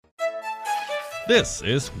This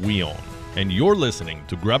is WION, and you're listening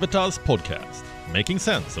to Gravitas Podcast, making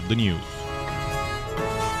sense of the news.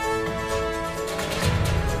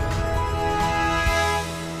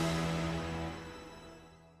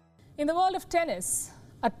 In the world of tennis,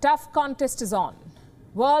 a tough contest is on.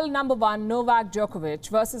 World number one Novak Djokovic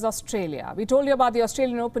versus Australia. We told you about the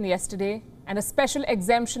Australian Open yesterday and a special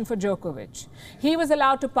exemption for Djokovic. He was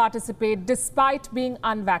allowed to participate despite being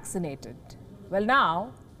unvaccinated. Well,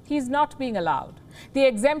 now he's not being allowed. The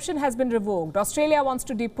exemption has been revoked. Australia wants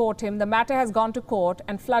to deport him. The matter has gone to court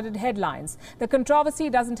and flooded headlines. The controversy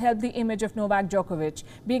doesn't help the image of Novak Djokovic.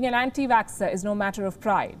 Being an anti-vaxxer is no matter of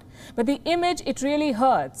pride. But the image it really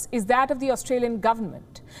hurts is that of the Australian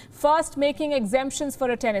government. First making exemptions for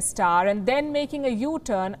a tennis star and then making a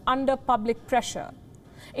U-turn under public pressure.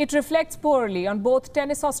 It reflects poorly on both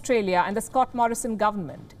Tennis Australia and the Scott Morrison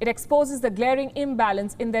government. It exposes the glaring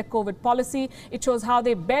imbalance in their COVID policy. It shows how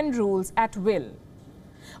they bend rules at will.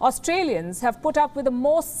 Australians have put up with the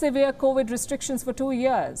most severe COVID restrictions for 2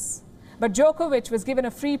 years. But Djokovic was given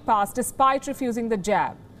a free pass despite refusing the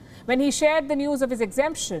jab. When he shared the news of his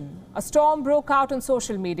exemption, a storm broke out on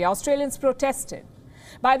social media. Australians protested.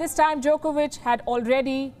 By this time, Djokovic had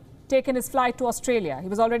already taken his flight to Australia. He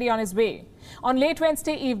was already on his way. On late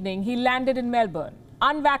Wednesday evening, he landed in Melbourne,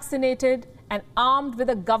 unvaccinated and armed with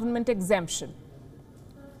a government exemption.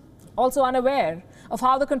 Also unaware of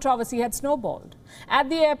how the controversy had snowballed. At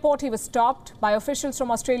the airport, he was stopped by officials from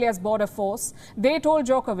Australia's border force. They told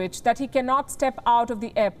Djokovic that he cannot step out of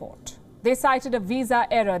the airport. They cited a visa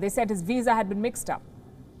error. They said his visa had been mixed up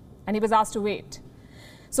and he was asked to wait.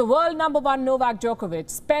 So world number one Novak Djokovic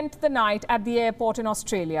spent the night at the airport in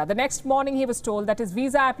Australia. The next morning he was told that his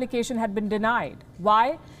visa application had been denied.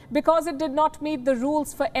 Why? Because it did not meet the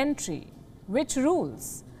rules for entry. Which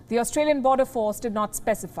rules? The Australian border force did not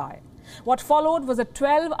specify. What followed was a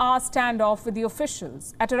 12-hour standoff with the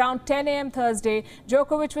officials. At around 10 a.m. Thursday,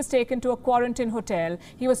 Djokovic was taken to a quarantine hotel.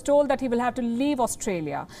 He was told that he will have to leave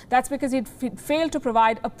Australia. That's because he'd failed to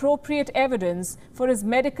provide appropriate evidence for his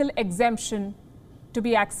medical exemption to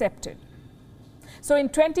be accepted. So in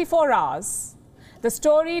 24 hours, the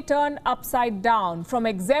story turned upside down from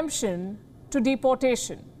exemption to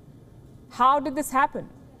deportation. How did this happen?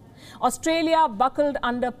 Australia buckled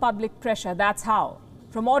under public pressure, that's how.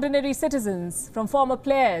 From ordinary citizens, from former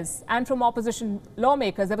players and from opposition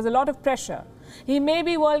lawmakers, there was a lot of pressure. He may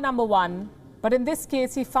be world number one, but in this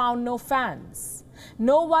case he found no fans.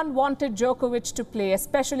 No one wanted Djokovic to play,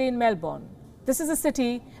 especially in Melbourne. This is a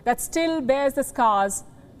city that still bears the scars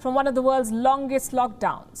from one of the world's longest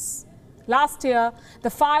lockdowns. Last year,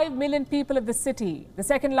 the 5 million people of the city, the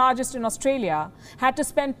second largest in Australia, had to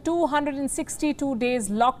spend 262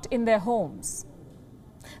 days locked in their homes.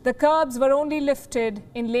 The curbs were only lifted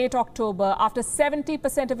in late October after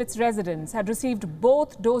 70% of its residents had received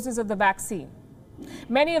both doses of the vaccine.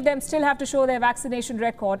 Many of them still have to show their vaccination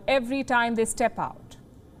record every time they step out.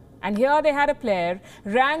 And here they had a player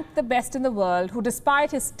ranked the best in the world who,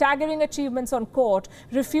 despite his staggering achievements on court,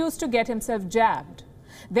 refused to get himself jabbed.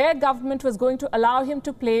 Their government was going to allow him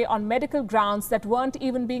to play on medical grounds that weren't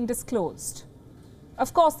even being disclosed.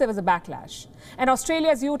 Of course, there was a backlash. And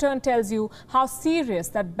Australia's U-turn tells you how serious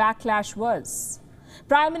that backlash was.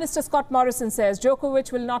 Prime Minister Scott Morrison says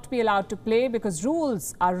Djokovic will not be allowed to play because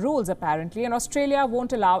rules are rules, apparently, and Australia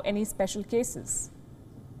won't allow any special cases.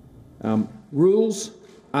 Rules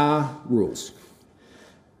are rules.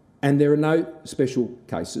 And there are no special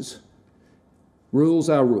cases. Rules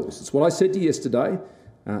are rules. It's what I said to you yesterday.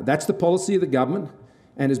 That's the policy of the government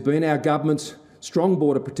and has been our government's strong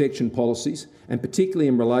border protection policies, and particularly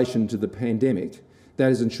in relation to the pandemic, that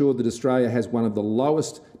has ensured that Australia has one of the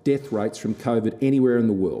lowest death rates from COVID anywhere in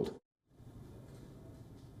the world.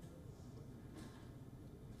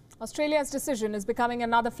 Australia's decision is becoming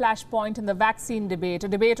another flashpoint in the vaccine debate, a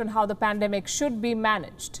debate on how the pandemic should be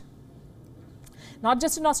managed. Not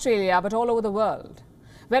just in Australia, but all over the world,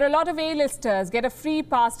 where a lot of A-listers get a free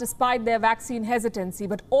pass despite their vaccine hesitancy,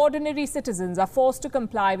 but ordinary citizens are forced to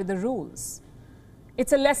comply with the rules.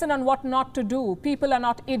 It's a lesson on what not to do. People are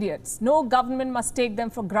not idiots. No government must take them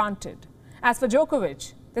for granted. As for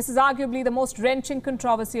Djokovic, this is arguably the most wrenching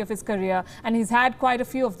controversy of his career, and he's had quite a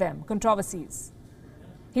few of them, controversies.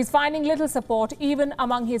 He's finding little support even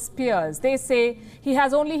among his peers. They say he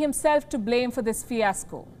has only himself to blame for this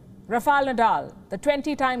fiasco. Rafael Nadal, the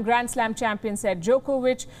 20-time Grand Slam champion, said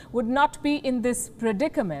Djokovic would not be in this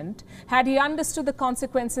predicament had he understood the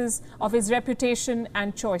consequences of his reputation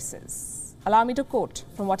and choices. Allow me to quote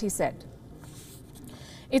from what he said.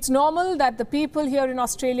 It's normal that the people here in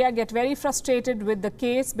Australia get very frustrated with the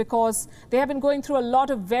case because they have been going through a lot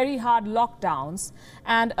of very hard lockdowns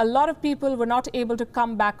and a lot of people were not able to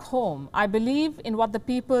come back home. I believe in what the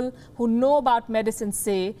people who know about medicine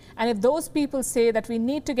say, and if those people say that we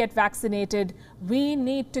need to get vaccinated, we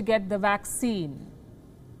need to get the vaccine.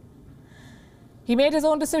 He made his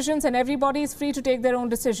own decisions and everybody is free to take their own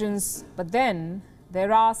decisions, but then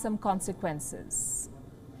there are some consequences.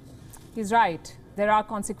 He's right. There are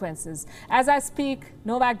consequences. As I speak,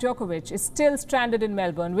 Novak Djokovic is still stranded in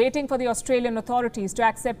Melbourne, waiting for the Australian authorities to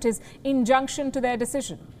accept his injunction to their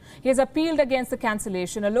decision. He has appealed against the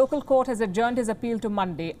cancellation. A local court has adjourned his appeal to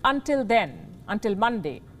Monday. Until then, until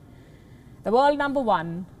Monday, the world number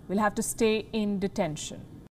one will have to stay in detention.